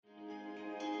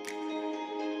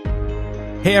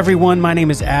Hey everyone, my name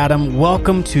is Adam.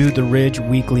 Welcome to the Ridge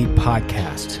Weekly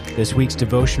Podcast. This week's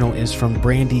devotional is from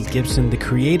Brandy, Gibson, the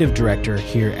creative director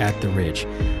here at the Ridge.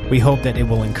 We hope that it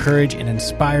will encourage and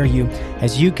inspire you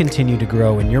as you continue to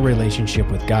grow in your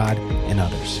relationship with God and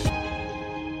others.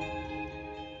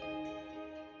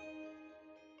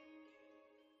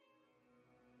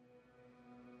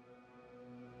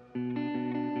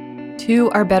 Two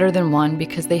are better than one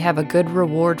because they have a good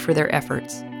reward for their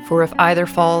efforts. For if either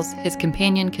falls, his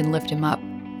companion can lift him up.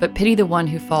 But pity the one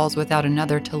who falls without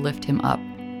another to lift him up.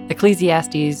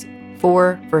 Ecclesiastes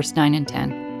 4, verse 9 and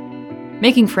 10.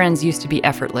 Making friends used to be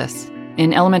effortless.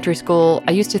 In elementary school,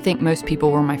 I used to think most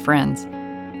people were my friends.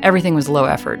 Everything was low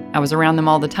effort. I was around them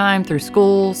all the time through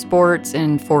school, sports,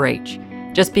 and 4-H.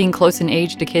 Just being close in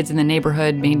age to kids in the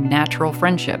neighborhood made natural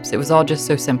friendships. It was all just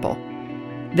so simple.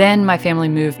 Then my family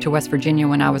moved to West Virginia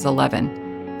when I was 11.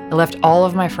 I left all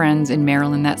of my friends in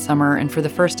Maryland that summer, and for the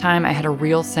first time, I had a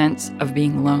real sense of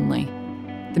being lonely.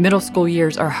 The middle school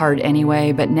years are hard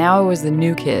anyway, but now I was the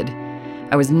new kid.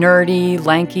 I was nerdy,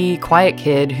 lanky, quiet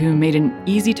kid who made an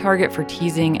easy target for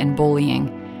teasing and bullying.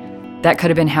 That could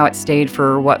have been how it stayed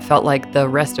for what felt like the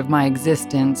rest of my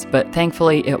existence, but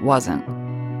thankfully it wasn't.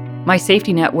 My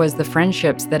safety net was the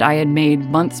friendships that I had made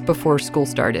months before school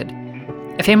started.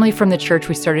 A family from the church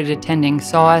we started attending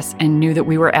saw us and knew that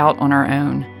we were out on our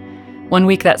own. One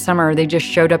week that summer, they just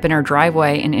showed up in our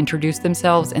driveway and introduced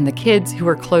themselves and the kids who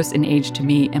were close in age to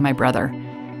me and my brother.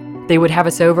 They would have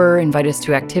us over, invite us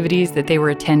to activities that they were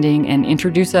attending, and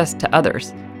introduce us to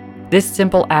others. This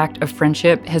simple act of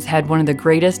friendship has had one of the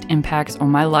greatest impacts on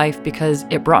my life because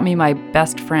it brought me my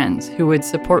best friends who would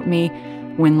support me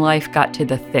when life got to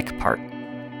the thick part.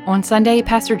 On Sunday,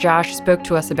 Pastor Josh spoke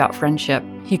to us about friendship.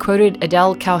 He quoted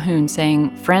Adele Calhoun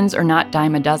saying, "Friends are not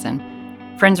dime a dozen.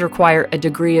 Friends require a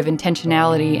degree of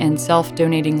intentionality and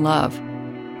self-donating love.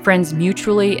 Friends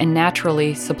mutually and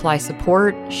naturally supply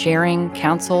support, sharing,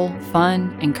 counsel,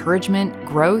 fun, encouragement,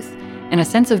 growth, and a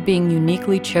sense of being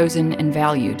uniquely chosen and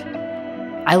valued."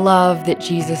 I love that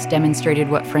Jesus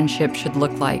demonstrated what friendship should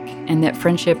look like and that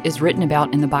friendship is written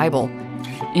about in the Bible.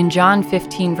 In John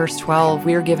 15, verse 12,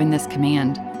 we are given this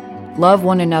command: "Love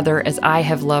one another as I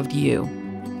have loved you."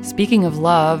 Speaking of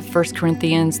love, 1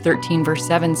 Corinthians 13, verse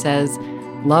 7 says,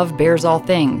 "Love bears all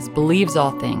things, believes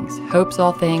all things, hopes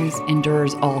all things,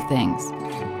 endures all things."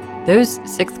 Those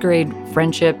 6th grade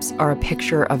friendships are a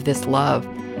picture of this love.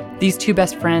 These two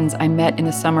best friends I met in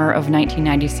the summer of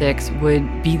 1996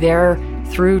 would be there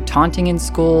through taunting in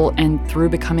school and through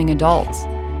becoming adults.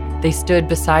 They stood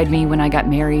beside me when I got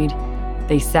married.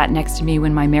 They sat next to me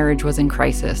when my marriage was in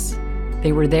crisis.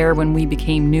 They were there when we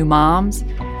became new moms.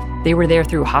 They were there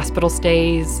through hospital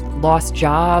stays, lost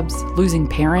jobs, losing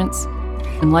parents.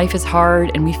 When life is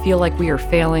hard and we feel like we are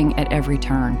failing at every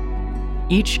turn.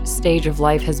 Each stage of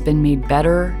life has been made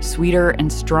better, sweeter,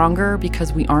 and stronger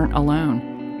because we aren't alone.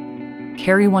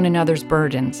 Carry one another's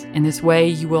burdens. In this way,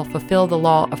 you will fulfill the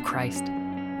law of Christ.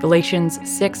 Galatians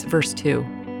 6, verse 2.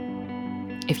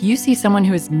 If you see someone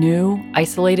who is new,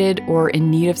 isolated, or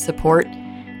in need of support,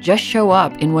 just show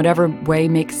up in whatever way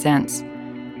makes sense.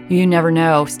 You never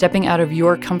know, stepping out of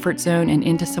your comfort zone and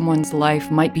into someone's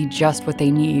life might be just what they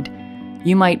need.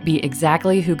 You might be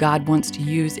exactly who God wants to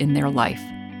use in their life.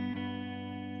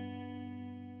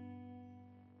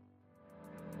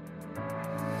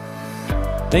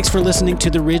 Thanks for listening to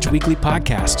the Ridge Weekly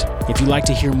Podcast. If you'd like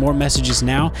to hear more messages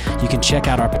now, you can check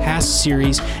out our past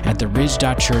series at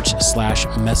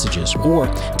theridge.church/messages or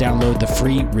download the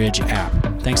free Ridge app.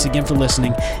 Thanks again for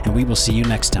listening, and we will see you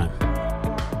next time.